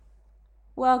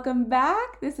Welcome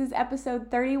back. This is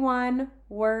episode 31,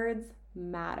 Words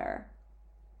Matter.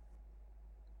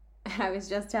 I was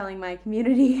just telling my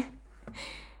community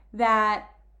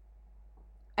that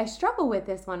I struggle with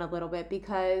this one a little bit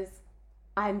because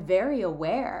I'm very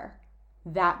aware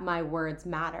that my words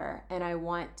matter and I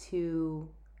want to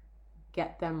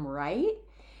get them right,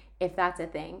 if that's a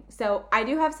thing. So I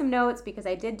do have some notes because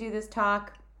I did do this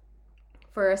talk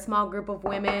for a small group of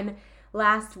women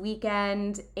last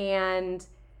weekend, and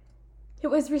it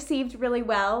was received really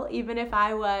well, even if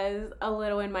I was a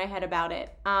little in my head about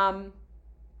it.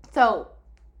 So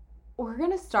we're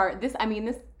going to start this.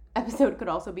 This episode could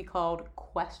also be called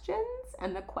Questions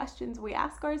and the questions we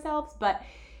ask ourselves, but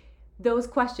those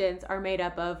questions are made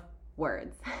up of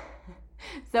words.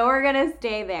 So we're going to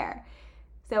stay there.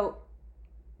 So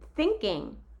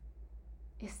thinking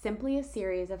is simply a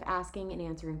series of asking and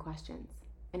answering questions.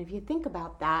 And if you think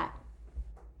about that,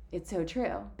 it's so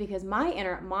true, because my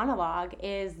inner monologue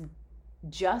is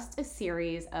just a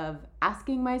series of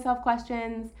asking myself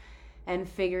questions and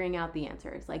figuring out the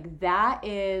answers. Like, that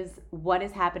is what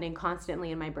is happening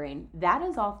constantly in my brain. That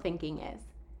is all thinking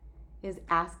is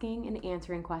asking and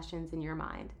answering questions in your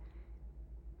mind.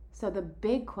 So the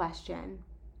big question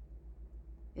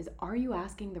is, are you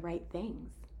asking the right things?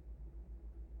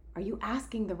 Are you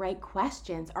asking the right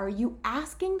questions? Are you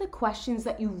asking the questions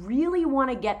that you really want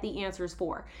to get the answers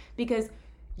for? Because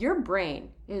your brain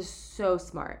is so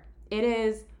smart. It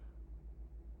is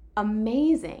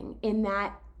amazing in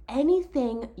that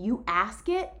anything you ask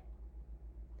it,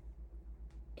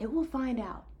 it will find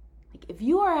out. Like, if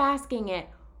you are asking it,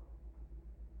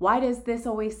 why does this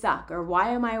always suck? Or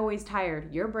why am I always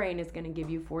tired? Your brain is going to give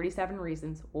you 47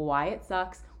 reasons why it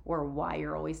sucks or why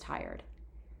you're always tired.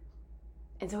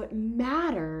 And so it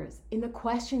matters in the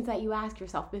questions that you ask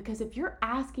yourself, because if you're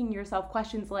asking yourself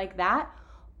questions like that,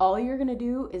 all you're going to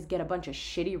do is get a bunch of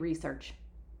shitty research,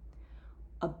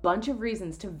 a bunch of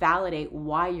reasons to validate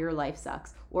why your life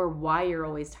sucks or why you're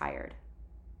always tired.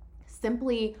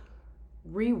 Simply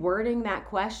rewording that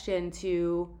question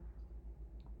to,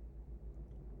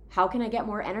 how can I get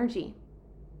more energy?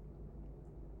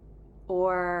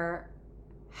 Or,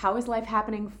 how is life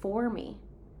happening for me?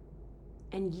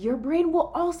 And your brain will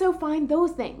also find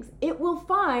those things. It will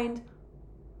find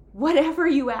whatever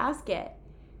you ask it.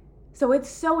 So it's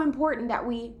so important that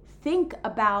we think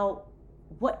about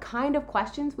what kind of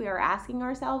questions we are asking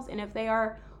ourselves, and if they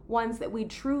are ones that we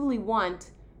truly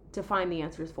want to find the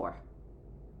answers for.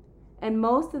 And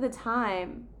most of the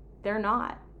time, they're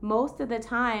not. Most of the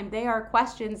time, they are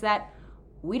questions that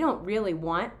we don't really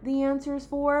want the answers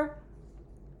for,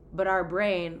 but our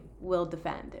brain will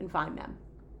defend and find them.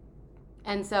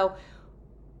 And so,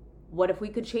 what if we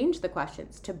could change the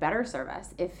questions to better serve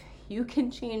us? If you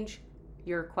can change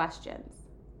your questions,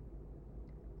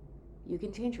 you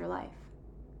can change your life.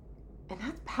 And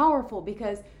that's powerful,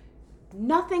 because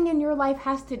nothing in your life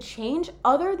has to change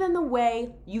other than the way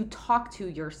you talk to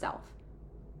yourself.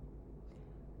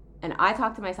 And I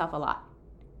talk to myself a lot.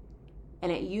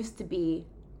 And it used to be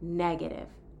negative.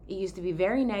 It used to be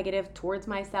very negative towards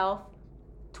myself,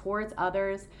 towards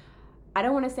others. I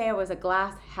don't want to say I was a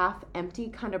glass half empty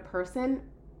kind of person,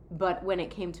 but when it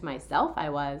came to myself, I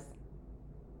was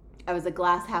a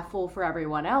glass half full for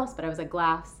everyone else, but I was a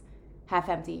glass half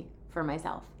empty for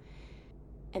myself.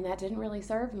 And that didn't really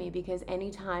serve me, because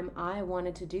anytime I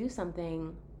wanted to do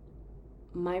something,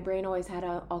 my brain always had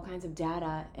all kinds of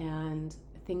data and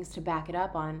things to back it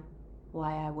up on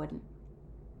why I wouldn't.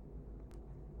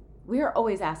 We are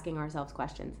always asking ourselves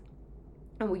questions,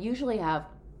 and we usually have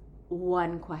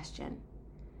one question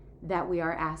that we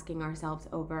are asking ourselves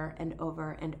over and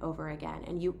over and over again.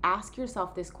 And you ask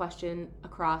yourself this question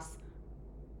across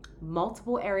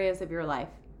multiple areas of your life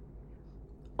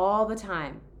all the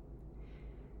time.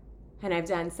 And I've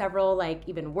done several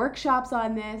even workshops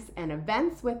on this and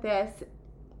events with this.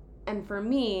 And for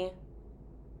me,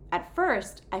 at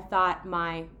first, I thought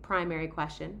my primary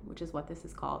question, which is what this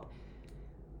is called,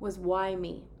 was why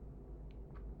me?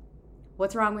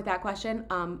 What's wrong with that question?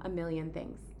 A million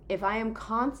things. If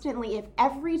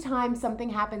every time something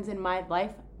happens in my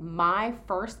life, my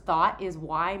first thought is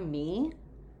why me?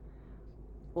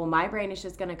 Well, my brain is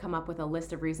just going to come up with a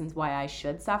list of reasons why I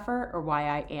should suffer or why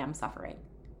I am suffering.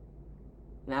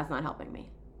 And that's not helping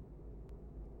me.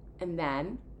 And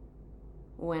then,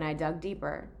 when I dug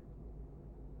deeper,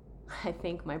 I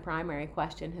think my primary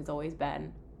question has always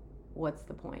been, what's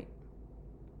the point?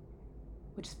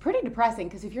 Which is pretty depressing,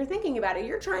 because if you're thinking about it,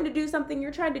 you're trying to do something,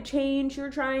 you're trying to change,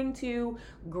 you're trying to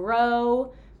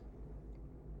grow.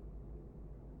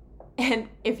 And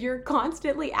if you're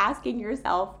constantly asking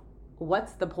yourself,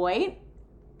 what's the point?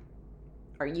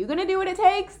 Are you going to do what it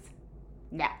takes?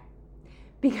 No.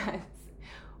 Because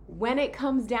when it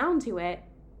comes down to it,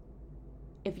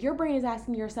 if your brain is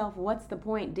asking yourself, what's the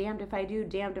point? Damned if I do,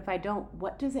 damned if I don't.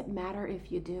 What does it matter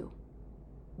if you do?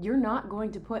 You're not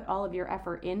going to put all of your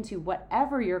effort into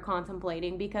whatever you're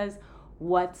contemplating, because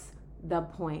what's the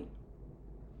point?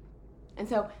 And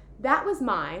so that was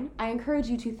mine. I encourage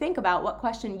you to think about what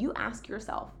question you ask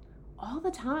yourself all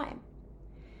the time.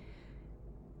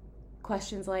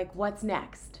 Questions like, what's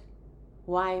next?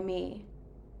 Why me?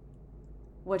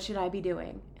 What should I be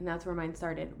doing? And that's where mine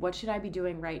started. What should I be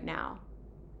doing right now?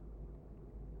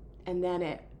 And then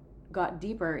it got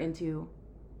deeper into,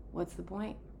 what's the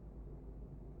point?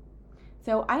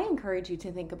 So I encourage you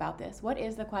to think about this. What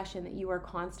is the question that you are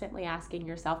constantly asking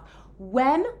yourself?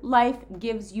 When life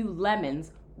gives you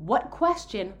lemons, what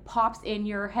question pops in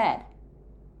your head?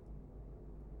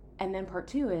 And then part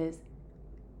 2 is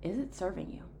it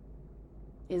serving you?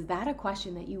 Is that a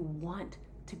question that you want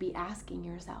to be asking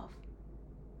yourself?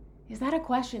 Is that a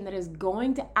question that is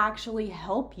going to actually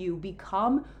help you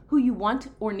become who you want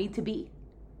or need to be?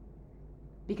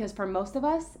 Because for most of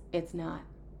us, it's not.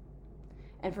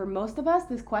 And for most of us,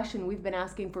 this question we've been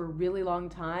asking for a really long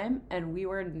time, and we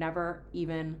were never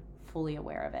even fully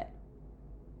aware of it.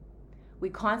 We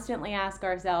constantly ask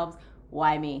ourselves,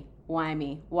 why me? Why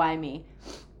me? Why me?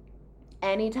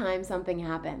 Anytime something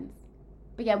happens.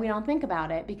 But yet we don't think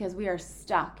about it because we are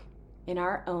stuck in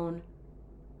our own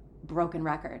broken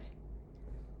record.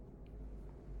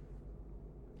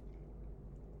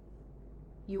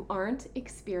 You aren't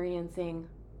experiencing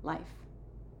life.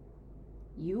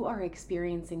 You are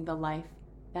experiencing the life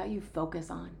that you focus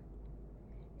on.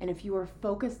 And if you are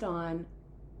focused on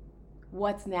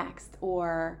what's next,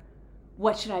 or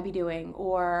what should I be doing,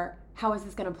 or how is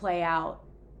this going to play out,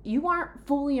 you aren't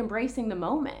fully embracing the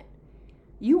moment.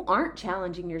 You aren't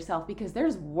challenging yourself because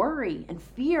there's worry and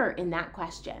fear in that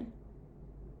question.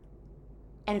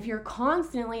 And if you're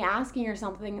constantly asking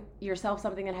yourself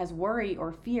something that has worry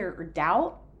or fear or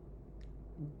doubt,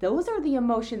 those are the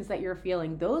emotions that you're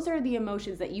feeling. Those are the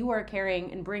emotions that you are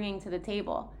carrying and bringing to the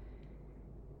table.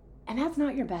 And that's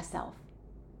not your best self.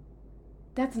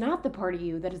 That's not the part of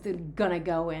you that is going to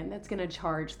go in, that's going to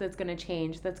charge, that's going to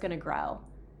change, that's going to grow.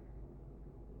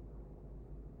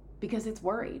 Because it's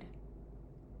worried.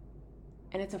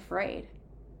 And it's afraid.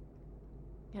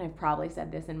 And I've probably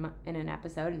said this in an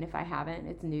episode, and if I haven't,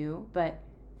 it's new. But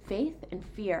faith and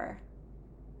fear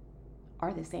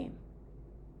are the same.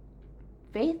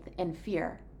 Faith and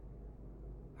fear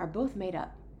are both made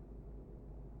up.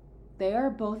 They are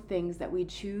both things that we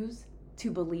choose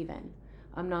to believe in.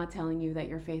 I'm not telling you that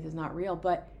your faith is not real,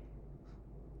 but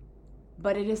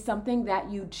it is something that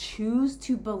you choose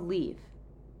to believe.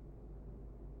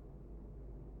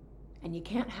 And you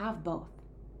can't have both.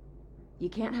 You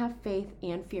can't have faith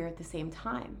and fear at the same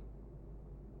time.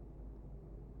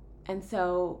 And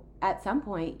so at some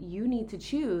point, you need to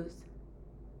choose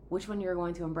which one you're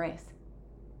going to embrace,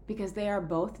 because they are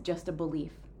both just a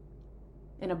belief.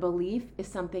 And a belief is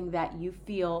something that you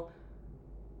feel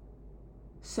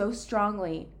so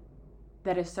strongly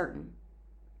that is certain.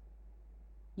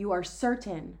 You are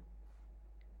certain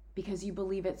because you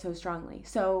believe it so strongly.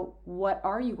 So what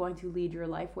are you going to lead your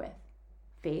life with?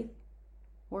 Faith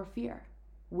or fear?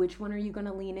 Which one are you going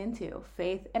to lean into?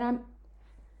 Faith, and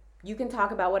you can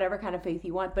talk about whatever kind of faith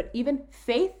you want, but even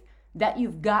faith that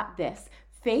you've got this,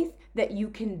 faith that you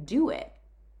can do it,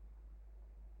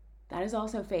 that is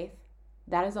also faith.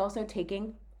 That is also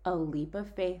taking a leap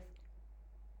of faith.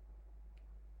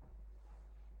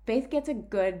 Faith gets a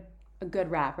good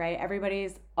rap, right?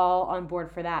 Everybody's all on board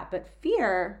for that. But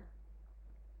fear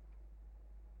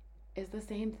is the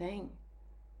same thing.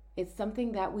 It's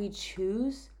something that we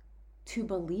choose to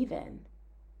believe in.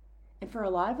 And for a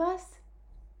lot of us,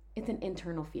 it's an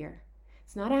internal fear.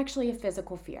 It's not actually a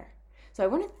physical fear. So I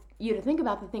want you to think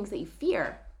about the things that you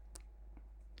fear.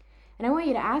 And I want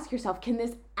you to ask yourself, can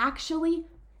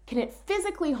it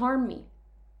physically harm me?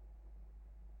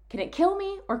 Can it kill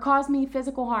me or cause me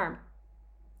physical harm?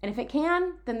 And if it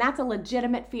can, then that's a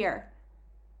legitimate fear.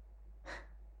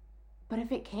 But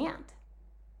if it can't,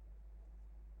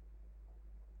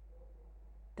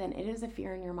 then it is a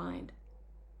fear in your mind.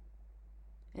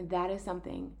 And that is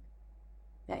something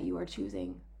that you are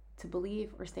choosing to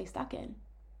believe or stay stuck in.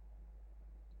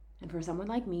 And for someone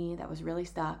like me that was really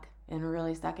stuck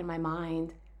in my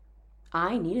mind,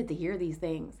 I needed to hear these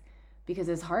things, because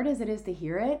as hard as it is to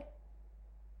hear it,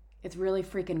 it's really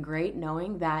freaking great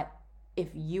knowing that if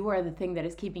you are the thing that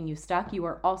is keeping you stuck, you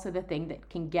are also the thing that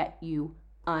can get you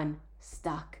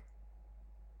unstuck.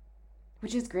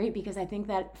 Which is great, because I think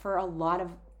that for a lot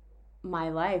of my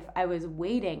life, I was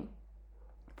waiting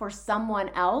for someone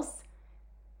else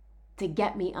to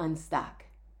get me unstuck.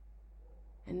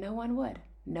 And no one would.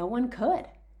 No one could.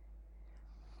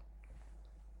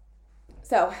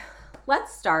 So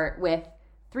let's start with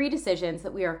 3 decisions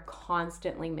that we are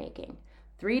constantly making.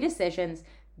 3 decisions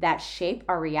that shape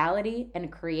our reality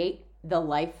and create the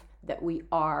life that we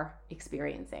are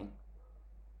experiencing.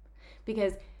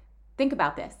 Because think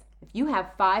about this. If you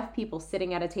have 5 people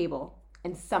sitting at a table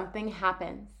and something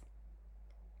happens,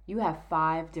 you have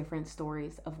 5 different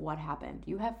stories of what happened.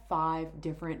 You have 5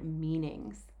 different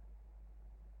meanings.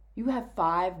 You have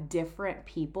 5 different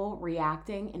people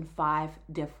reacting in 5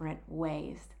 different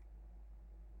ways.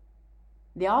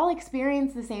 They all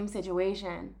experience the same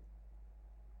situation,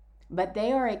 but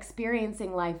they are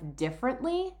experiencing life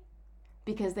differently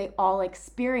because they all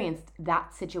experienced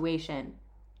that situation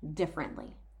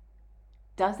differently.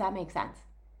 Does that make sense?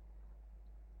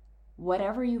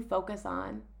 Whatever you focus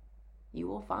on, you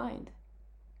will find.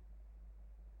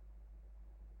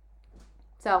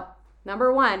 So,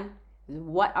 number 1 is,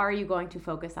 what are you going to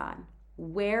focus on?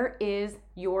 Where is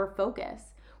your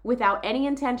focus? Without any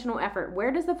intentional effort, where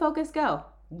does the focus go?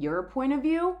 Your point of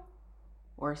view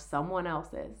or someone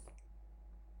else's?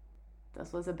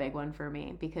 This was a big one for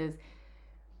me because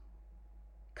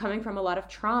coming from a lot of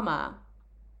trauma,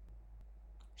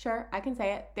 sure, I can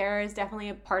say it, there is definitely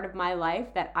a part of my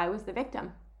life that I was the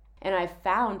victim. And I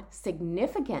found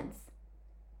significance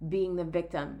being the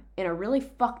victim in a really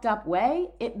fucked up way.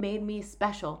 It made me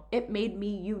special. It made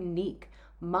me unique.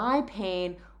 My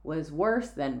pain was worse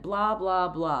than blah, blah,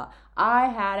 blah. I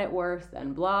had it worse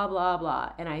than blah, blah,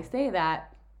 blah. And I say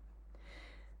that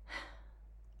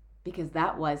because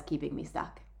that was keeping me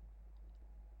stuck.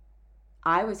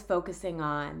 I was focusing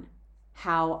on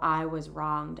how I was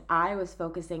wronged. I was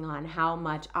focusing on how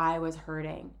much I was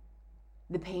hurting,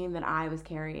 the pain that I was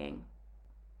carrying,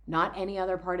 not any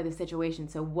other part of the situation.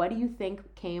 So what do you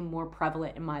think came more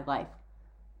prevalent in my life?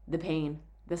 The pain,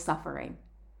 the suffering.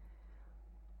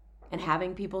 And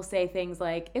having people say things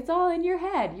like, it's all in your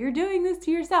head, you're doing this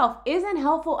to yourself, isn't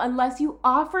helpful unless you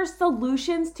offer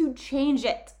solutions to change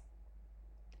it.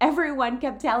 Everyone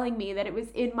kept telling me that it was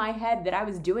in my head, that I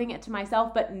was doing it to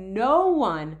myself, but no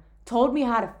one told me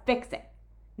how to fix it.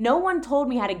 No one told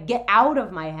me how to get out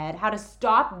of my head, how to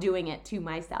stop doing it to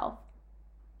myself.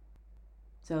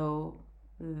 So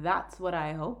that's what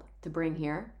I hope to bring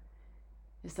here,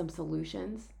 is some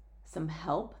solutions, some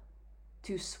help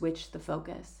to switch the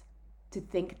focus, to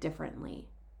think differently,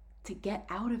 to get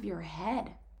out of your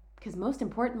head. Because most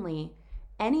importantly,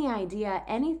 any idea,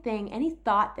 anything, any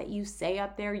thought that you say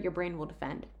up there, your brain will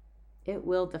defend. It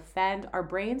will defend. Our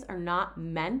brains are not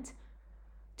meant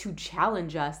to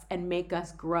challenge us and make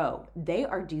us grow. They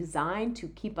are designed to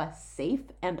keep us safe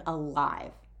and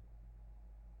alive.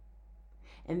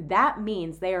 And that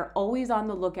means they are always on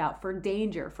the lookout for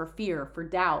danger, for fear, for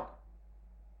doubt.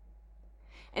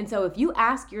 And so if you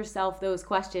ask yourself those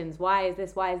questions, why is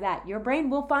this, why is that, your brain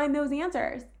will find those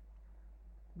answers.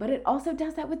 But it also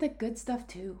does that with the good stuff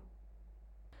too.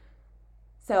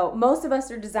 So most of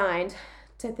us are designed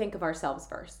to think of ourselves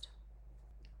first.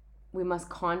 We must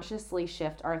consciously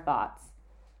shift our thoughts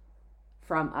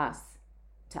from us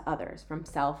to others, from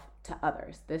self to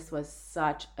others. This was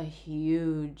such a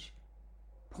huge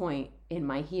point in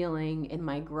my healing, in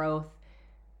my growth.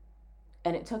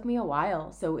 And it took me a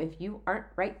while. So if you aren't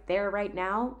right there right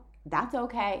now, that's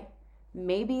okay.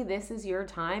 Maybe this is your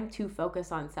time to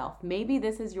focus on self. Maybe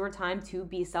this is your time to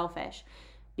be selfish,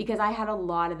 because I had a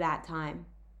lot of that time.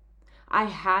 I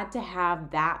had to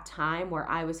have that time where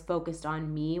I was focused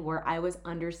on me, where I was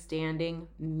understanding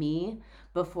me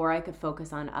before I could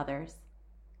focus on others.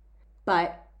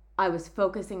 But I was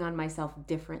focusing on myself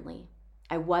differently.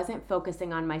 I wasn't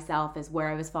focusing on myself as where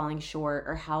I was falling short,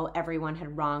 or how everyone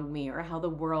had wronged me, or how the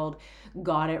world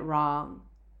got it wrong.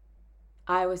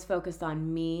 I was focused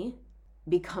on me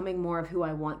becoming more of who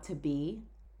I want to be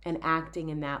and acting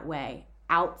in that way,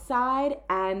 outside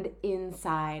and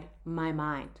inside my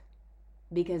mind,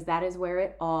 because that is where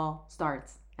it all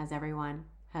starts, as everyone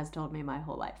has told me my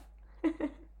whole life.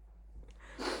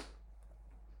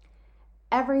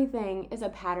 Everything is a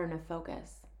pattern of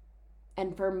focus.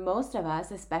 And for most of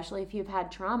us, especially if you've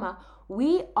had trauma,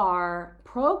 we are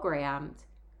programmed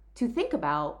to think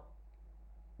about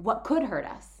what could hurt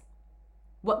us,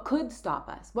 what could stop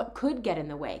us, what could get in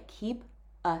the way, keep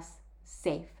us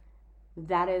safe.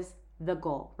 That is the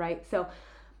goal, right? So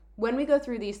when we go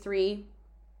through these 3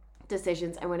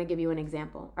 decisions, I want to give you an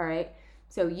example, all right?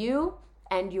 So you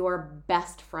and your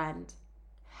best friend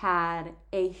had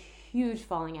a huge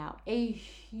falling out, a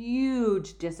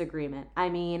huge disagreement. I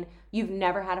mean, you've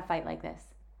never had a fight like this.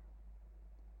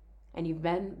 and you've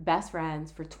been best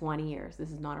friends for 20 years.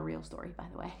 This is not a real story, by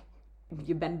the way.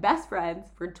 You've been best friends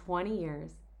for 20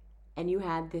 years and you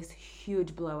had this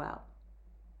huge blowout.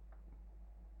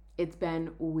 It's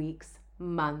been weeks,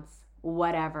 months,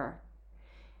 whatever.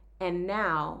 And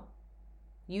now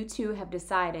you two have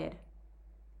decided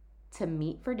to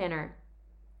meet for dinner,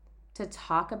 to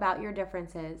talk about your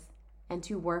differences, and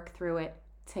to work through it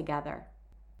together,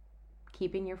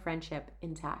 keeping your friendship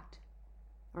intact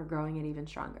or growing it even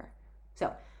stronger.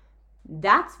 So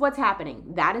that's what's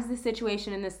happening. That is the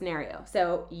situation in this scenario.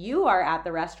 So you are at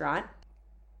the restaurant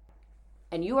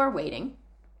and you are waiting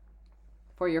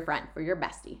for your friend, for your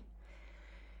bestie.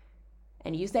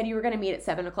 And you said you were going to meet at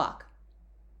 7:00.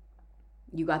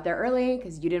 You got there early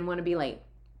because you didn't want to be late.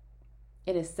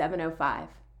 It is 7:05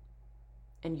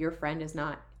 and your friend is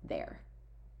not there.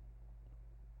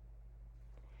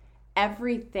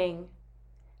 Everything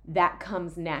that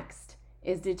comes next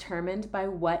is determined by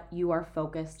what you are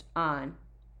focused on.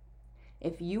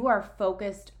 If you are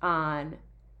focused on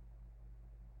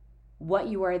what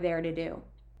you are there to do,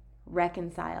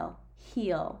 reconcile,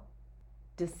 heal,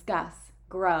 discuss,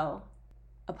 grow,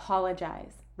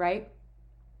 apologize, right?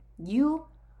 You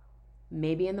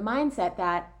may be in the mindset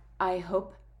that I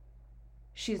hope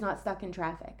she's not stuck in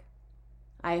traffic.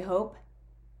 I hope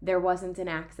there wasn't an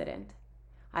accident.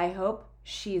 I hope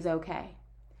she's okay.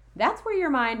 That's where your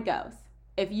mind goes.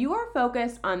 If you are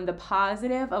focused on the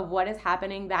positive of what is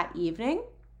happening that evening,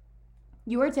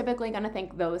 you are typically going to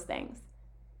think those things.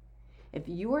 If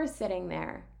you are sitting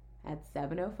there at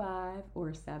 7:05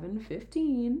 or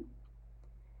 7:15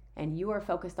 and you are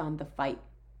focused on the fight,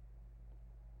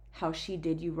 how she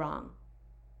did you wrong,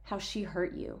 how she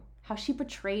hurt you, how she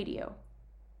betrayed you,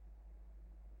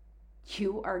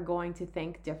 you are going to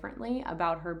think differently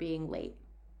about her being late.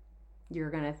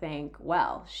 You're going to think,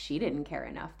 well, she didn't care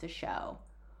enough to show.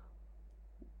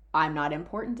 I'm not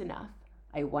important enough.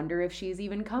 I wonder if she's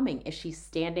even coming. Is she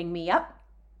standing me up?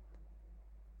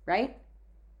 Right?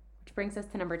 Which brings us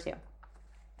to number 2.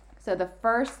 So the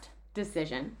first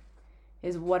decision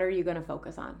is, what are you going to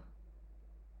focus on?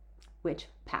 Which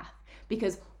path?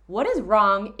 Because what is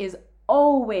wrong is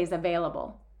always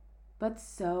available, but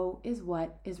so is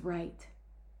what is right.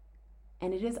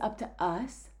 And it is up to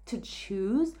us to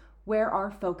choose where our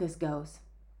focus goes.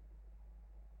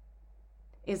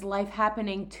 Is life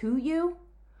happening to you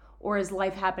or is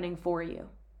life happening for you?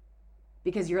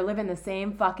 Because you're living the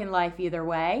same fucking life either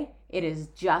way. It is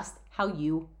just how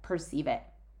you perceive it.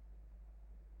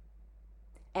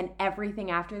 And everything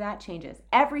after that changes.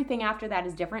 Everything after that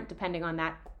is different depending on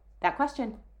that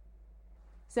question.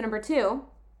 So number 2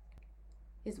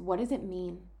 is, what does it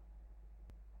mean?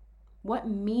 What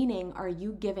meaning are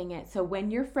you giving it? So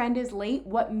when your friend is late,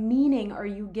 what meaning are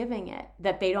you giving it?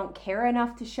 That they don't care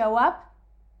enough to show up?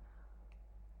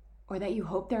 Or that you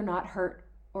hope they're not hurt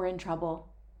or in trouble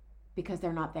because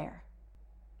they're not there?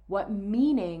 What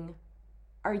meaning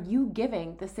are you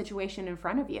giving the situation in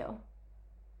front of you?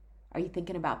 Are you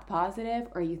thinking about the positive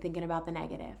or are you thinking about the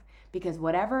negative? Because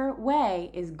whatever way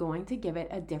is going to give it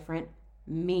a different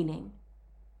meaning.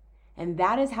 And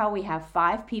that is how we have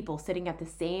 5 people sitting at the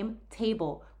same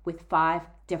table with 5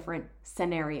 different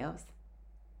scenarios.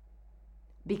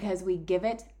 Because we give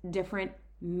it different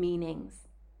meanings.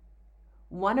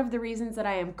 One of the reasons that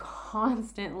I am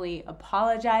constantly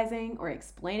apologizing or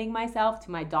explaining myself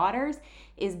to my daughters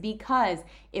is because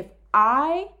if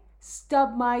I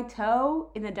stub my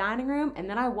toe in the dining room and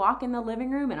then I walk in the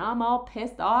living room and I'm all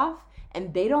pissed off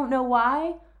and they don't know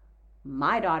why,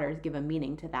 my daughters give a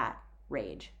meaning to that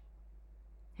rage.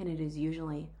 And it is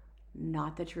usually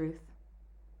not the truth.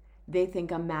 They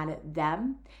think I'm mad at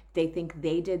them. They think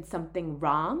they did something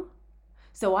wrong.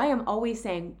 So I am always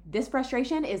saying, this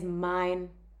frustration is mine.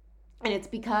 And it's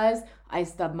because I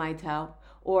stubbed my toe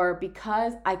or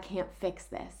because I can't fix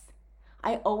this.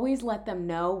 I always let them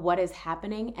know what is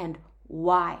happening and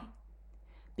why.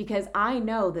 Because I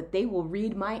know that they will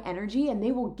read my energy and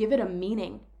they will give it a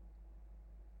meaning.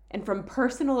 And from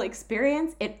personal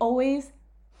experience, it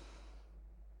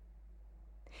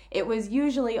was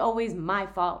usually always my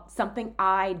fault, something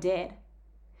I did.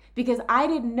 Because I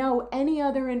didn't know any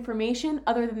other information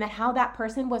other than how that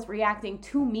person was reacting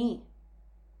to me.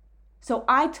 So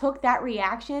I took that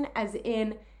reaction as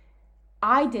in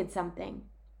I did something.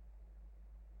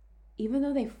 Even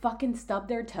though they fucking stubbed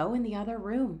their toe in the other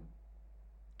room.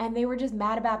 And they were just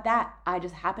mad about that. I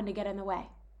just happened to get in the way.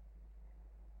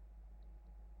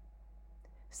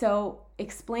 So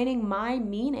explaining my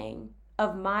meaning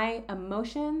of my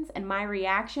emotions and my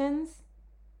reactions,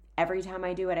 every time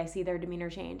I do it, I see their demeanor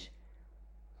change.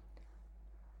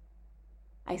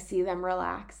 I see them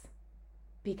relax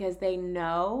because they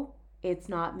know it's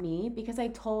not me because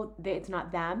it's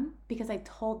not them because I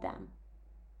told them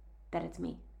that it's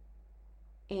me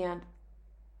and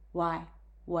why,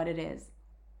 what it is.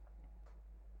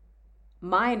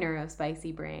 My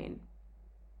neurospicy brain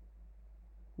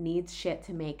needs shit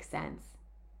to make sense.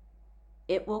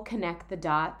 It will connect the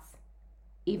dots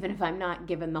even if I'm not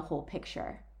given the whole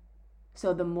picture.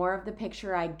 So the more of the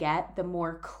picture I get, the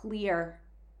more clear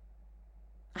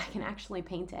I can actually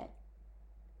paint it.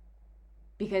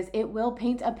 Because it will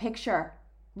paint a picture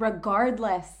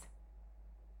regardless.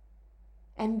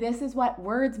 And this is what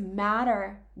words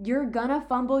matter. You're gonna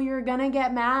fumble, you're gonna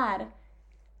get mad.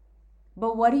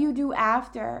 But what do you do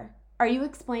after? Are you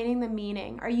explaining the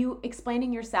meaning? Are you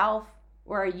explaining yourself?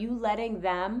 Or are you letting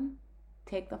them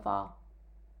take the fall,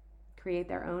 create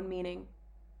their own meaning,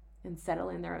 and settle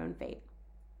in their own fate?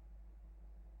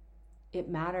 It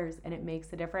matters and it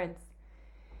makes a difference.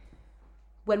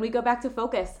 When we go back to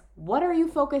focus, what are you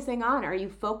focusing on? Are you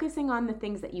focusing on the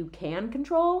things that you can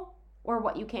control or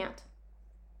what you can't?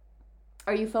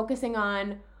 Are you focusing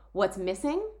on what's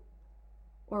missing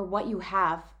or what you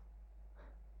have?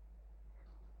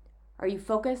 Are you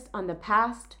focused on the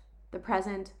past, the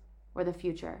present, or the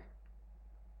future?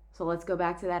 So let's go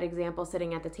back to that example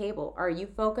sitting at the table. Are you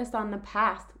focused on the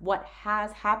past? What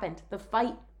has happened? The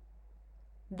fight,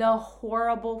 the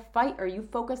horrible fight. Are you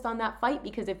focused on that fight?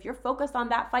 Because if you're focused on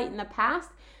that fight in the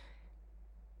past,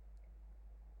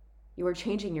 you are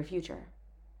changing your future.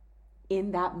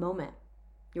 In that moment,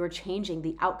 you are changing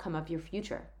the outcome of your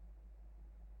future.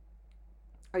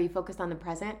 Are you focused on the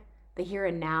present, the here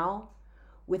and now,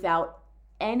 without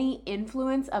any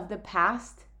influence of the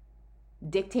past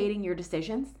dictating your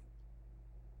decisions?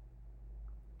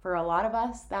 For a lot of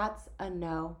us, that's a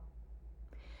no.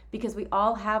 Because we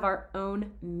all have our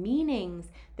own meanings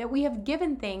that we have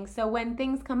given things. So when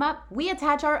things come up, we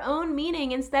attach our own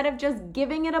meaning instead of just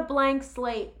giving it a blank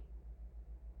slate.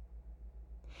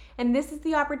 And this is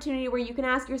the opportunity where you can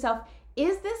ask yourself,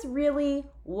 is this really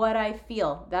what I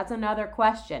feel? That's another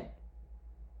question.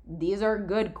 These are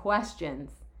good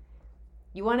questions.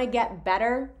 You want to get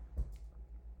better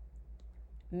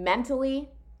mentally?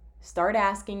 Start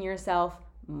asking yourself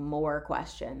more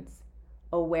questions.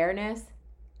 Awareness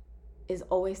is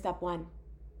always step one.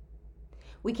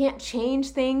 We can't change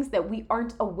things that we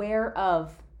aren't aware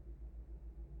of.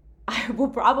 I will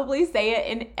probably say it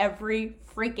in every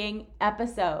freaking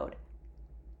episode.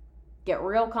 Get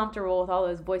real comfortable with all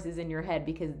those voices in your head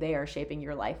because they are shaping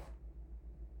your life.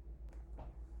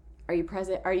 Are you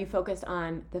present? Are you focused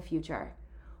on the future?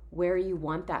 Where you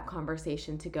want that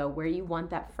conversation to go, where you want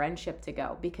that friendship to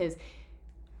go? Because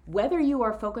whether you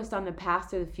are focused on the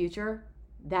past or the future,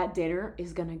 that dinner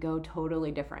is going to go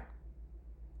totally different.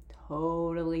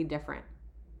 Totally different.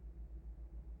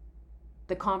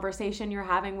 The conversation you're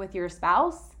having with your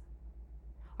spouse,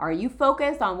 are you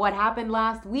focused on what happened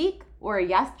last week or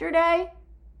yesterday?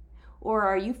 Or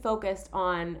are you focused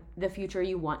on the future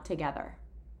you want together?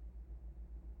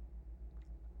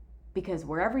 Because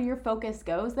wherever your focus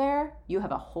goes there, you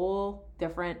have a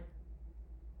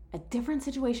different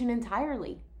situation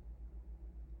entirely.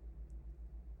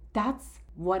 That's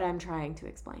what I'm trying to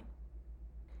explain.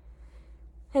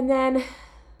 And then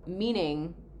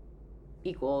meaning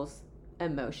equals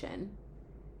emotion.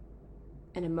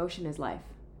 And emotion is life.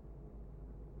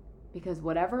 Because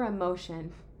whatever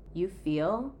emotion you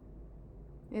feel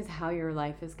is how your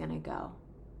life is going to go.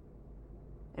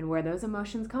 And where those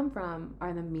emotions come from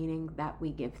are the meaning that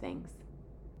we give things.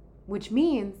 Which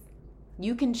means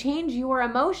you can change your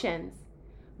emotions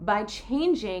by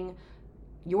changing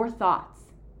your thoughts,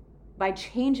 by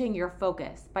changing your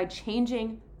focus, by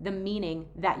changing the meaning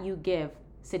that you give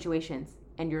situations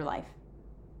and your life.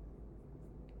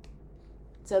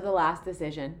 So the last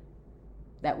decision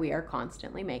that we are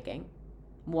constantly making,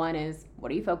 one is,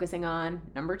 what are you focusing on?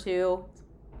 Number two,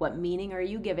 what meaning are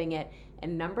you giving it?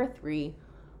 And number three,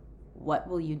 what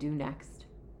will you do next?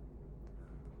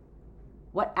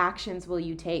 What actions will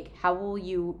you take? How will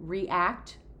you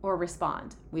react or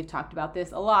respond? We've talked about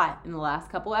this a lot in the last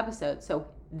couple episodes. So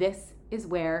this is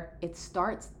where it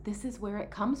starts. This is where it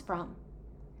comes from.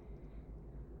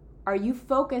 Are you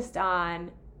focused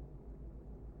on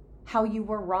how you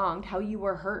were wronged, how you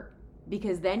were hurt?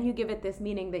 Because then you give it this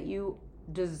meaning that you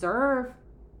deserve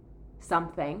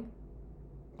something,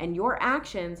 and your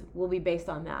actions will be based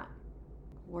on that.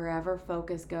 Wherever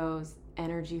focus goes,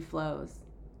 energy flows.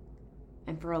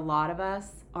 And for a lot of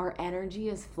us, our energy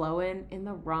is flowing in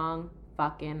the wrong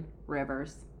fucking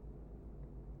rivers.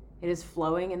 It is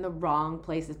flowing in the wrong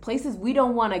places we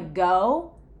don't want to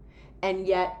go, and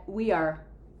yet we are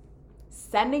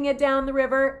sending it down the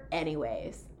river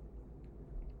anyways.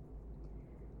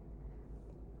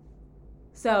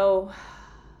 So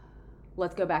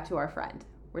let's go back to our friend.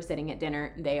 We're sitting at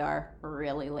dinner. They are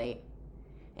really late.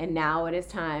 And now it is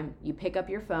time. You pick up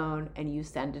your phone and you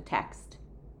send a text.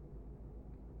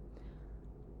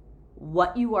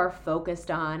 What you are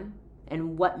focused on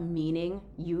and what meaning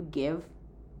you give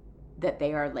that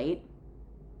they are late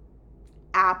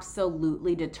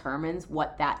absolutely determines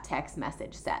what that text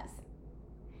message says.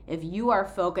 If you are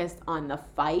focused on the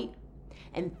fight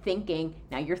and thinking,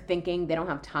 now you're thinking they don't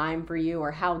have time for you,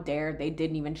 or how dare they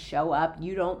didn't even show up,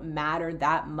 you don't matter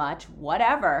that much,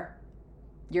 whatever,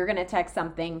 you're going to text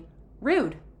something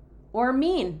rude or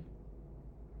mean.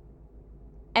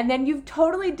 And then you've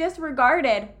totally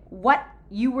disregarded what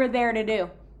you were there to do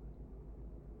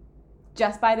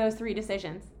just by those 3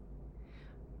 decisions.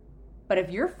 But if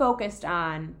you're focused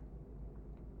on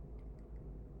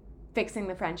fixing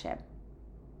the friendship,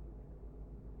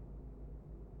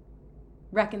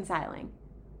 reconciling,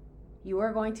 you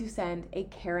are going to send a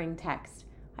caring text.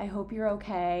 I hope you're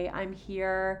okay. I'm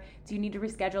here. Do you need to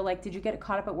reschedule? Like, did you get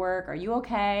caught up at work? Are you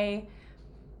okay?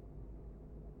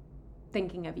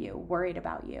 Thinking of you, worried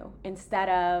about you, instead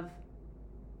of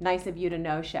nice of you to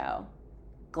no show.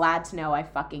 Glad to know I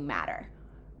fucking matter.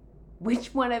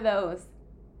 Which one of those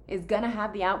is going to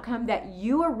have the outcome that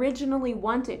you originally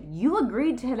wanted? You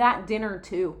agreed to that dinner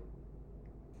too.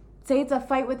 Say it's a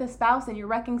fight with a spouse and you're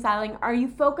reconciling. Are you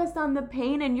focused on the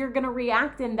pain and you're going to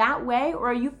react in that way? Or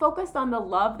are you focused on the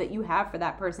love that you have for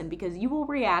that person? Because you will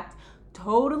react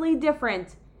totally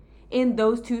different in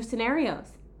those 2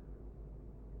 scenarios.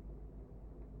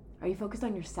 Are you focused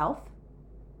on yourself?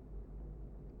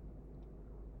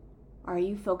 Are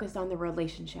you focused on the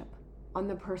relationship, on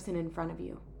the person in front of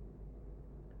you?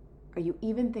 Are you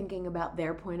even thinking about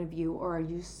their point of view, or are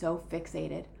you so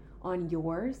fixated on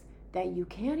yours that you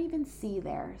can't even see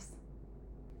theirs?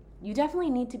 You definitely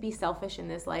need to be selfish in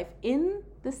this life, in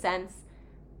the sense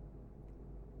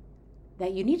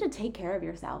that you need to take care of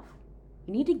yourself.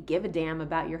 You need to give a damn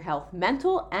about your health,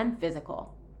 mental and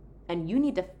physical. And you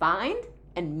need to find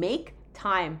and make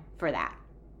time for that.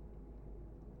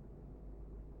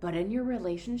 But in your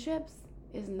relationships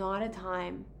is not a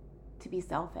time to be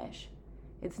selfish.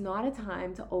 It's not a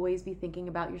time to always be thinking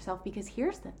about yourself, because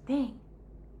here's the thing.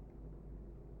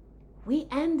 We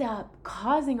end up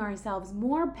causing ourselves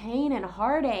more pain and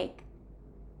heartache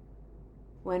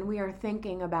when we are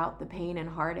thinking about the pain and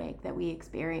heartache that we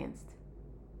experienced.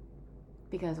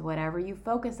 Because whatever you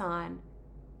focus on,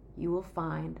 you will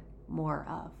find more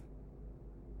of.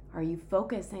 Are you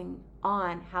focusing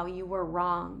on how you were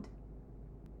wronged?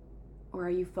 Or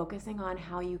are you focusing on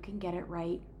how you can get it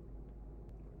right?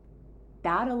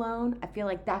 That alone, I feel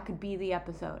like that could be the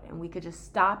episode, and we could just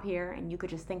stop here and you could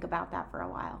just think about that for a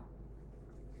while.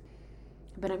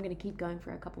 But I'm going to keep going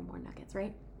for a couple more nuggets,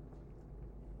 right?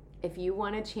 If you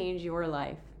want to change your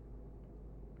life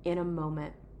in a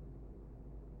moment,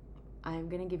 I'm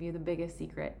going to give you the biggest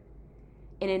secret.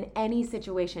 And in any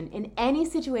situation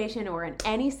or in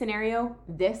any scenario,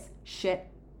 this shit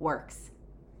works.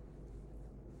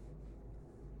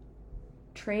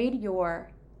 Trade your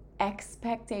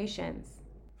expectations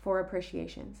for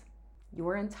appreciations.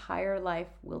 Your entire life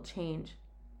will change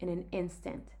in an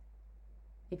instant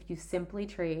if you simply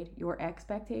trade your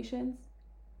expectations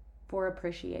for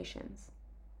appreciations.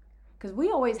 Because we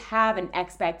always have an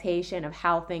expectation of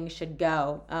how things should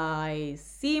go. I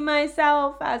see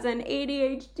myself as an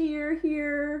ADHDer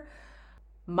here.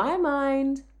 My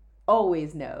mind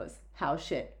always knows how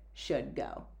shit should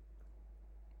go.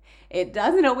 It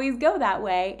doesn't always go that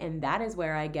way, and that is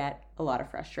where I get a lot of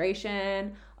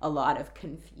frustration, a lot of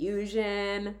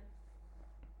confusion.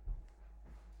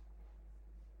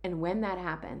 And when that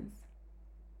happens,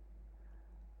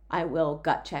 I will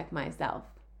gut check myself.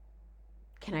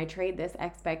 Can I trade this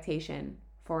expectation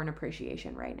for an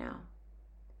appreciation right now?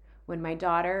 When my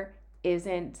daughter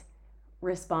isn't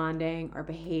responding or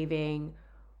behaving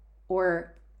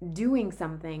or doing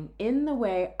something in the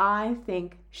way I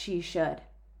think she should,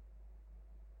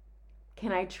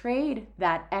 can I trade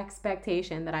that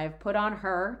expectation that I've put on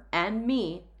her and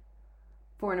me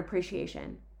for an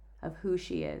appreciation of who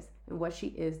she is and what she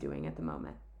is doing at the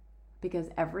moment? Because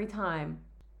every time,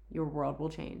 your world will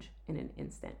change in an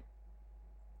instant.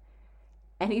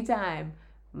 Anytime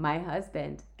my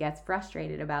husband gets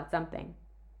frustrated about something,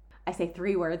 I say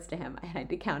 3 words to him. I had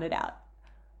to count it out.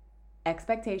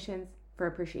 Expectations for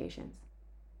appreciations.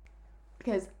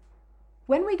 Because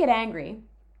when we get angry,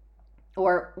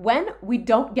 or when we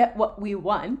don't get what we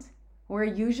want, we're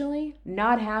usually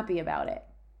not happy about it.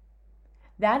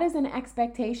 That is an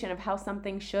expectation of how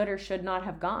something should or should not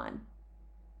have gone.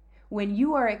 When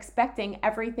you are expecting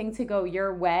everything to go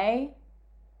your way,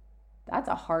 That's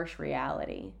a harsh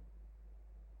reality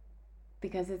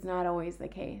because it's not always the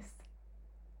case.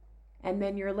 And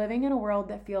then you're living in a world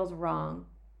that feels wrong.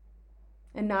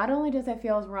 And not only does it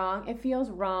feels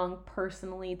wrong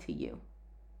personally to you.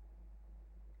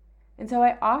 And so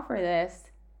I offer this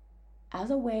as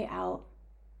a way out.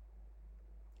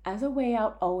 As a way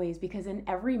out always, because in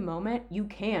every moment you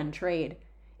can trade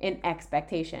in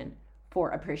expectation for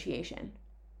appreciation.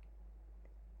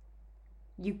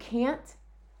 You can't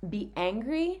be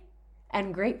angry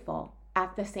and grateful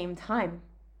at the same time.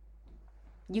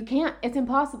 You can't. It's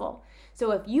impossible.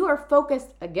 So if you are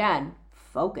focused,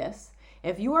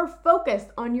 if you are focused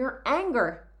on your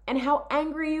anger and how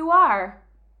angry you are,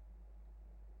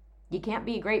 you can't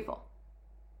be grateful.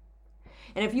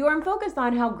 And if you are focused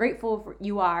on how grateful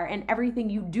you are and everything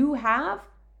you do have,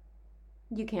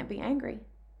 you can't be angry.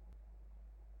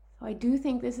 So I do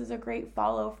think this is a great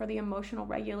follow for the emotional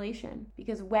regulation,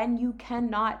 because when you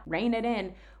cannot rein it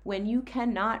in, when you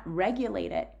cannot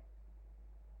regulate it,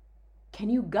 can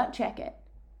you gut check it?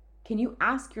 Can you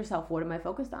ask yourself, what am I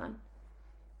focused on?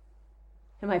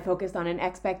 Am I focused on an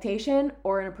expectation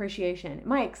or an appreciation?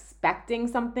 Am I expecting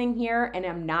something here and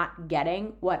I'm not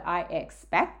getting what I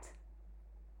expect?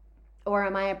 Or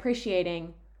am I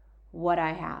appreciating what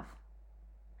I have?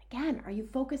 Again, are you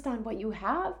focused on what you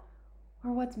have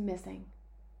or what's missing?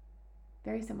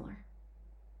 Very similar.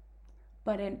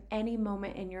 But in any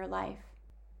moment in your life,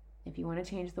 if you want to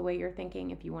change the way you're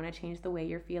thinking, if you want to change the way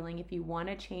you're feeling, if you want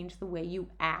to change the way you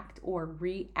act or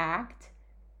react,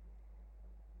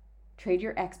 trade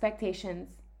your expectations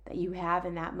that you have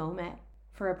in that moment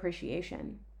for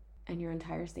appreciation, and your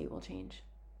entire state will change.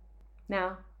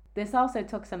 Now, this also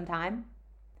took some time.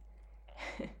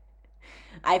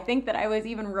 I think that I was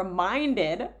even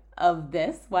reminded of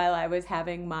this while I was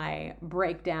having my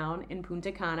breakdown in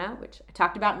Punta Cana, which I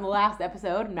talked about in the last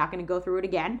episode. I'm not going to go through it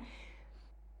again.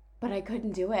 But I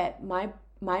couldn't do it.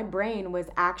 My brain was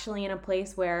actually in a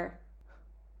place where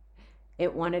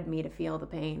it wanted me to feel the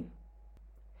pain.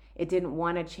 It didn't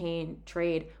want to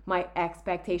trade my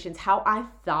expectations, how I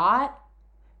thought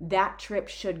that trip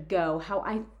should go, how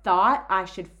I thought I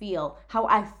should feel, how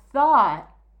I thought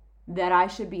that I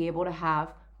should be able to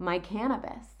have my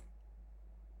cannabis.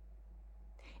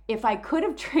 If I could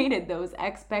have traded those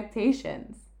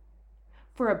expectations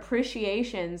for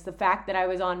appreciations, the fact that I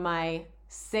was on my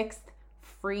 6th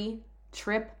free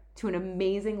trip to an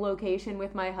amazing location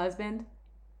with my husband,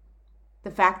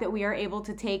 the fact that we are able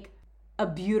to take a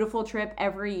beautiful trip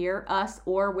every year, us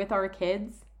or with our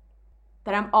kids,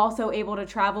 that I'm also able to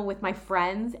travel with my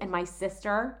friends and my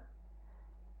sister,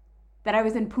 that I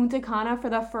was in Punta Cana for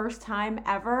the first time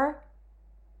ever,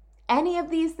 any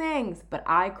of these things, but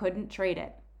I couldn't trade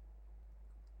it.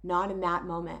 Not in that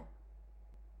moment.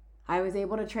 I was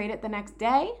able to trade it the next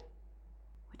day,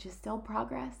 which is still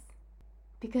progress,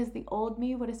 because the old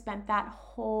me would have spent that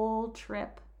whole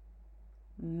trip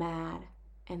mad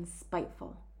and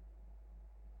spiteful.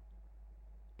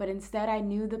 But instead,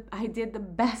 I did the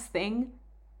best thing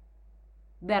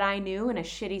that I knew in a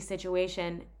shitty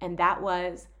situation, and that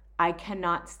was I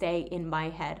cannot stay in my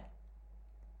head.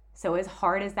 So as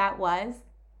hard as that was,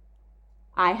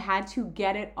 I had to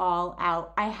get it all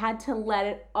out. I had to let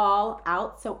it all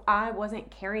out so I wasn't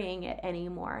carrying it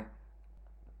anymore.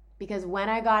 Because when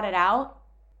I got it out,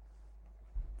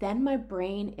 then my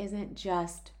brain isn't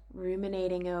just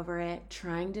ruminating over it,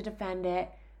 trying to defend it,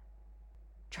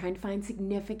 trying to find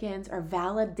significance or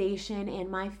validation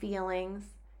in my feelings.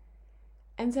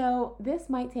 And so this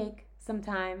might take some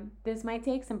time. This might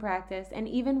take some practice. And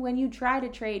even when you try to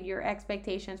trade your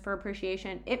expectations for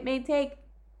appreciation, it may take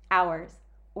hours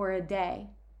or a day.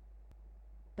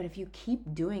 But if you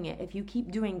keep doing it, if you keep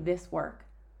doing this work,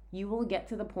 you will get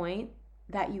to the point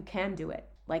that you can do it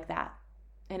like that.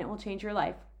 And it will change your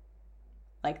life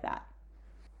like that.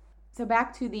 So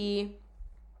back to the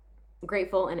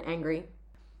grateful and angry.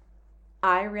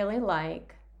 I really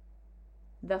like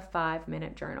the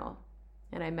 5-minute journal.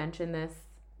 And I mentioned this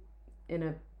in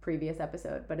a previous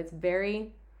episode, but it's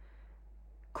very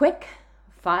quick,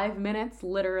 5 minutes,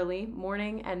 literally,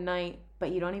 morning and night,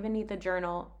 but you don't even need the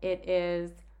journal. It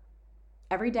is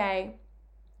every day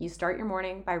you start your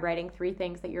morning by writing 3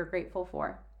 things that you're grateful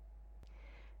for.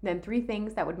 Then 3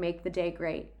 things that would make the day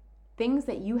great. Things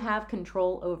that you have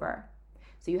control over.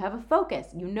 So you have a focus.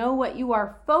 You know what you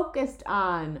are focused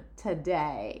on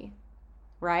today,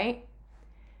 right?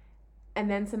 And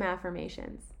then some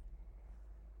affirmations.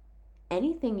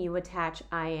 Anything you attach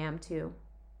I am to,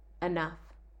 enough,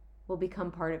 will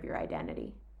become part of your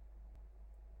identity.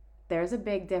 There's a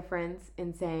big difference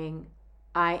in saying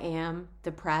I am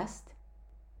depressed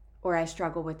or I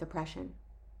struggle with depression.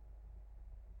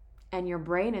 And your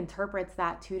brain interprets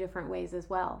that two different ways as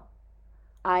well.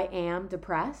 I am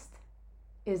depressed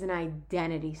is an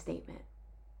identity statement.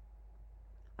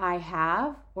 I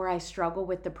have or I struggle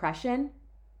with depression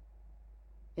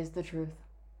is the truth.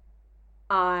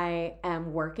 I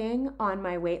am working on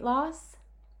my weight loss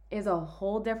is a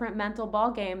whole different mental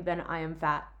ballgame than I am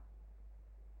fat.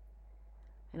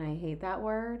 And I hate that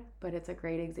word, but it's a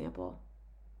great example.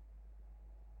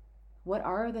 What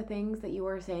are the things that you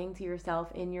are saying to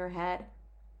yourself in your head?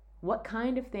 What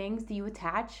kind of things do you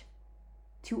attach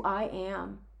to I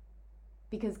am?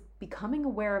 Because becoming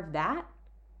aware of that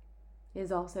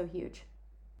is also huge.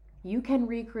 You can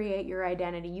recreate your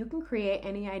identity. You can create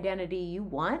any identity you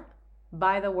want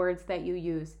by the words that you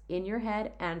use in your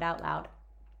head and out loud.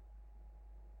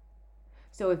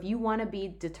 So if you want to be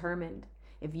determined,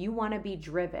 if you want to be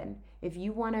driven, if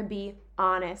you want to be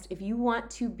honest, if you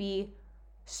want to be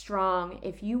strong,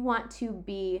 if you want to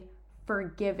be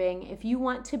forgiving, if you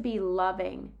want to be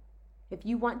loving, if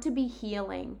you want to be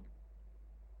healing,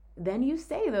 then you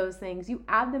say those things. You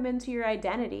add them into your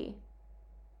identity.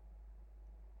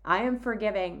 I am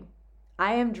forgiving.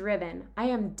 I am driven. I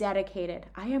am dedicated.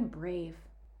 I am brave.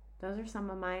 Those are some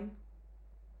of mine.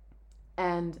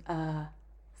 And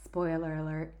spoiler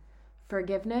alert,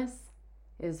 forgiveness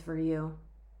is for you.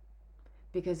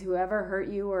 Because whoever hurt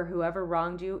you or whoever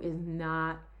wronged you is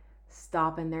not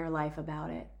stopping their life about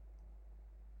it.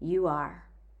 You are.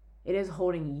 It is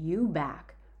holding you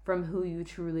back from who you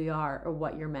truly are or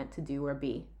what you're meant to do or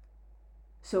be.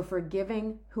 So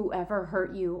forgiving whoever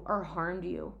hurt you or harmed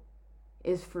you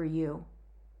is for you.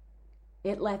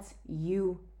 It lets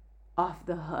you off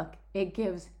the hook. It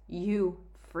gives you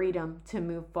freedom to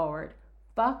move forward.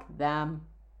 Fuck them.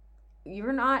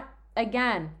 You're not,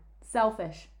 again,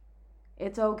 selfish.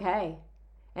 It's okay.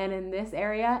 And in this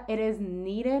area, it is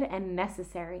needed and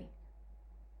necessary.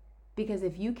 Because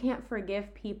if you can't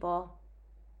forgive people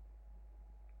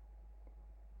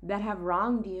that have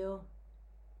wronged you,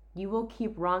 you will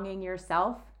keep wronging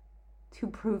yourself to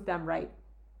prove them right.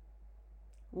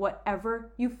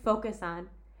 Whatever you focus on,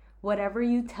 whatever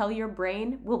you tell your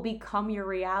brain will become your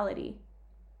reality.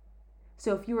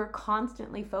 So if you are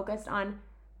constantly focused on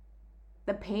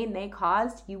the pain they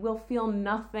caused, you will feel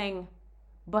nothing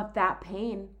but that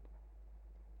pain.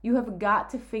 You have got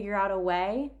to figure out a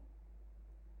way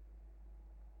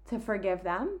to forgive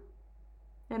them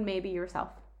and maybe yourself.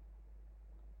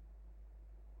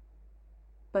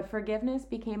 But forgiveness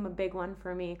became a big one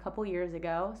for me a couple years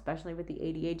ago, especially with the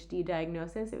ADHD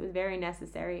diagnosis. It was very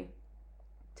necessary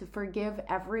to forgive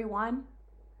everyone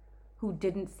who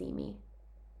didn't see me,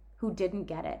 who didn't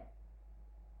get it.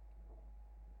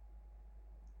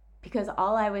 Because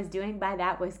all I was doing by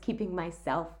that was keeping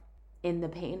myself in the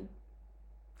pain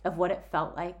of what it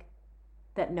felt like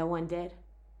that no one did.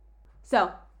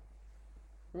 So,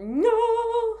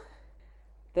 no!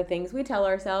 The things we tell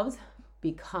ourselves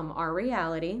become our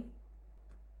reality,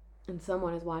 and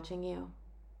someone is watching you.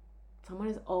 Someone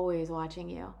is always watching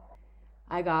you.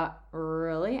 I got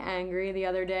really angry the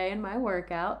other day in my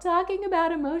workout talking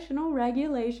about emotional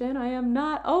regulation. I am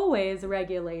not always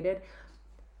regulated,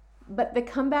 but the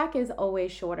comeback is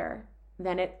always shorter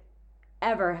than it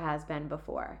ever has been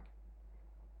before.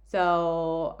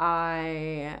 So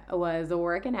I was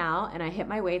working out and I hit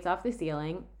my weights off the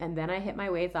ceiling, and then I hit my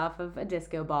weights off of a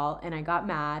disco ball, and I got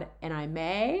mad and I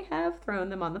may have thrown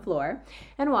them on the floor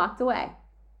and walked away.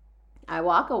 I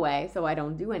walk away so I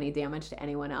don't do any damage to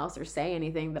anyone else or say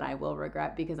anything that I will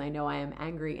regret, because I know I am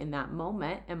angry in that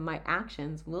moment and my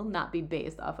actions will not be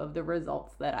based off of the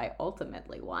results that I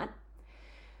ultimately want.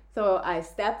 So I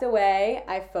stepped away.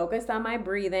 I focused on my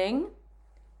breathing.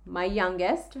 My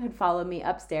youngest had followed me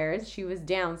upstairs. She was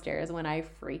downstairs when I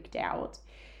freaked out.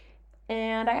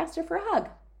 And I asked her for a hug.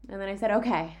 And then I said,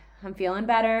 okay, I'm feeling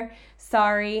better.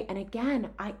 Sorry. And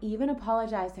again, I even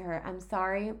apologized to her. I'm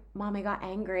sorry, Mom, I got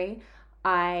angry.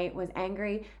 I was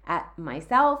angry at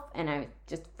myself and I was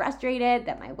just frustrated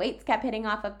that my weights kept hitting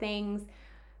off of things.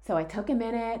 So I took a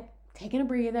minute, taking a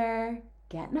breather,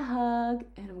 getting a hug,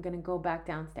 and I'm going to go back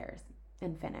downstairs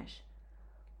and finish.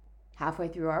 Halfway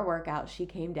through our workout, she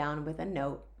came down with a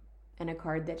note and a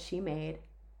card that she made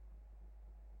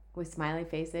with smiley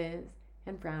faces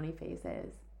and frowny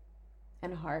faces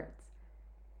and hearts.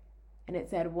 And it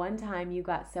said, "One time you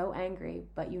got so angry,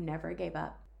 but you never gave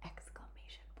up!"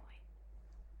 Exclamation point.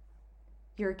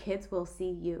 Your kids will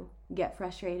see you get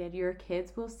frustrated. Your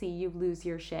kids will see you lose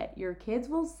your shit. Your kids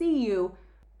will see you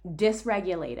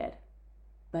dysregulated.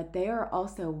 But they are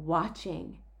also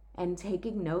watching and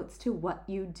taking notes to what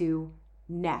you do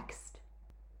next.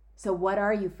 So what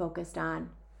are you focused on?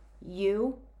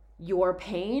 You, your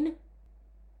pain,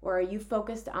 Or are you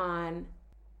focused on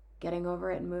getting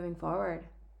over it and moving forward?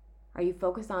 Are you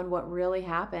focused on what really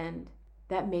happened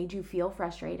that made you feel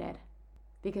frustrated?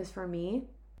 Because for me,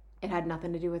 it had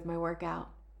nothing to do with my workout.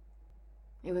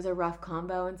 It was a rough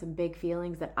combo and some big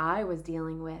feelings that I was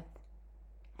dealing with.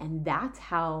 And that's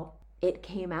how it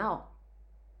came out.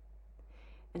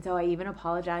 And so I even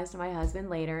apologized to my husband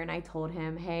later, and I told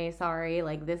him, hey, sorry,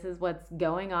 like this is what's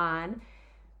going on,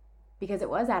 because it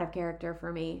was out of character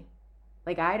for me.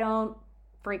 Like I don't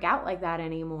freak out like that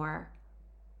anymore.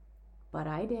 But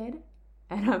I did.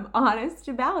 And I'm honest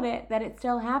about it, that it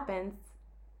still happens.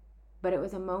 But it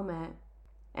was a moment.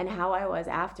 And how I was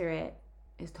after it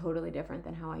is totally different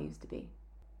than how I used to be.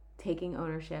 Taking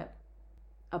ownership,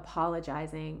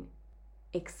 apologizing,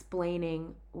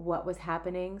 explaining what was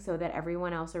happening so that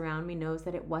everyone else around me knows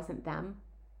that it wasn't them.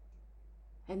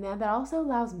 And then that also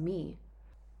allows me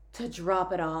to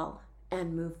drop it all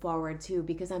and move forward too,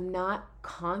 because I'm not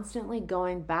constantly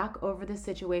going back over the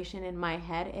situation in my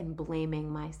head and blaming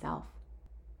myself.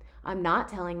 I'm not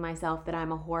telling myself that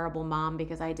I'm a horrible mom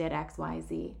because I did X, Y,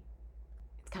 Z.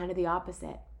 It's kind of the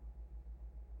opposite.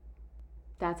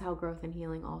 That's how growth and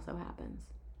healing also happens.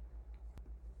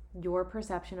 Your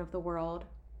perception of the world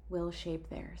will shape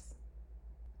theirs.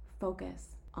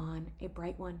 Focus on a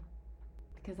bright one,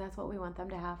 because that's what we want them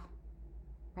to have,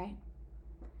 right?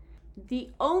 The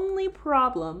only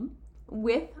problem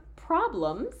with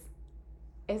problems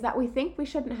is that we think we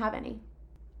shouldn't have any.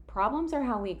 Problems are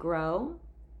how we grow.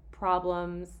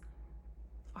 Problems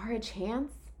are a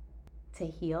chance to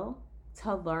heal,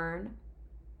 to learn.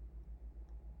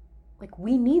 Like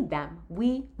we need them.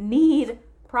 We need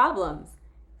problems.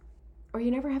 Or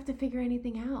you never have to figure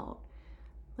anything out.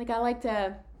 Like I like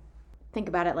to think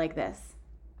about it like this.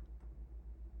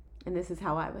 And this is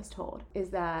how I was told, is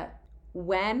that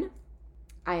when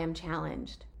I am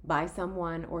challenged by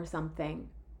someone or something,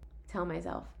 tell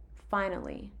myself,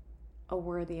 finally, a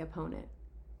worthy opponent.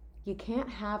 You can't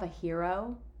have a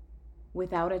hero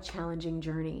without a challenging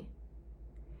journey.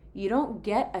 You don't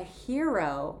get a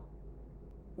hero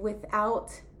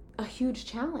without a huge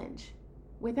challenge,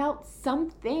 without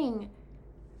something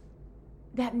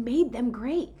that made them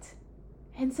great.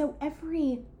 And so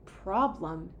every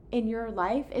problem in your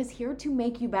life is here to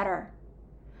make you better.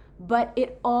 But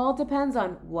it all depends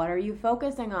on what are you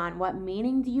focusing on, what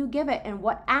meaning do you give it, and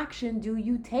what action do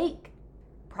you take.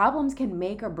 Problems can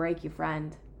make or break you,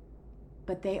 friend,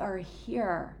 but they are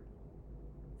here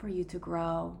for you to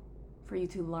grow, for you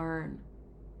to learn.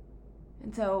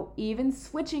 And so even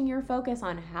switching your focus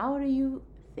on how do you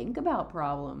think about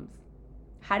problems?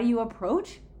 How do you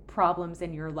approach problems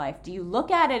in your life? Do you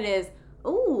look at it as,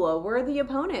 ooh, a worthy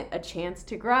opponent, a chance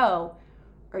to grow?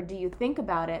 Or do you think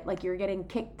about it like you're getting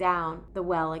kicked down the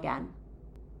well again?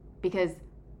 Because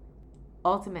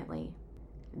ultimately,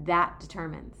 that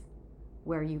determines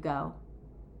where you go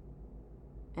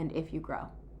and if you grow.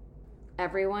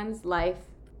 Everyone's life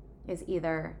is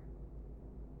either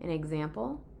an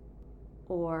example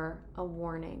or a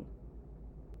warning.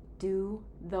 Do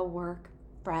the work,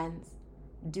 friends.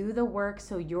 Do the work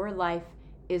so your life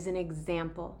is an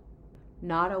example,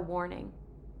 not a warning.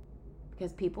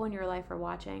 Because people in your life are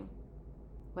watching,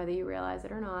 whether you realize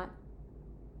it or not.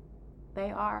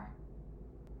 They are.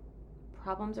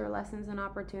 Problems are lessons and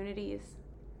opportunities.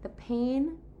 The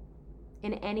pain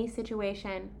in any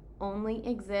situation only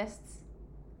exists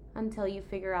until you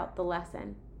figure out the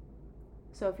lesson.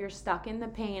 So if you're stuck in the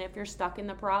pain, if you're stuck in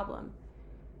the problem,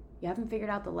 you haven't figured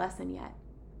out the lesson yet.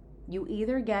 You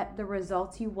either get the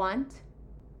results you want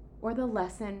or the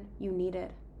lesson you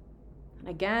needed. And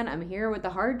again, I'm here with the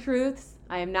hard truths.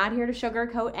 I am not here to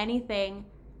sugarcoat anything,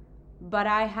 but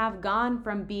I have gone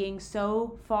from being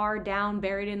so far down,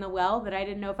 buried in the well that I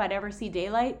didn't know if I'd ever see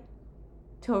daylight,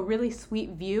 to a really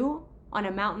sweet view on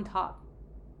a mountaintop.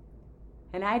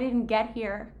 And I didn't get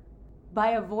here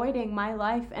by avoiding my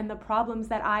life and the problems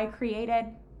that I created.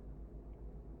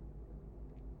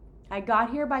 I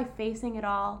got here by facing it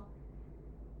all,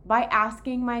 by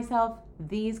asking myself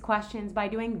these questions, by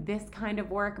doing this kind of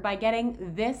work, by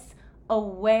getting this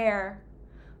aware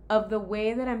of the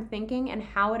way that I'm thinking and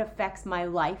how it affects my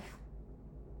life.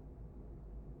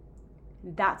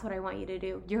 That's what I want you to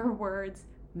do. Your words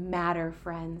matter,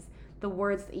 friends. The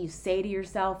words that you say to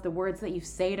yourself, the words that you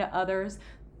say to others,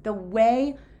 the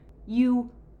way you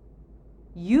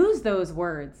use those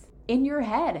words in your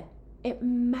head, it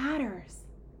matters.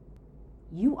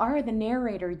 You are the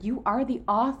narrator. You are the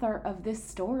author of this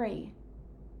story.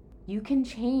 You can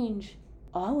change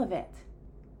all of it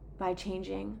by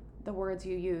changing the words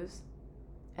you use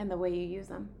and the way you use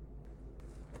them.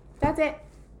 That's it.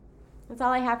 That's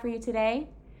all I have for you today.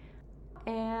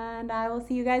 And I will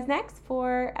see you guys next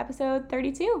for episode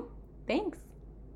 32. Thanks.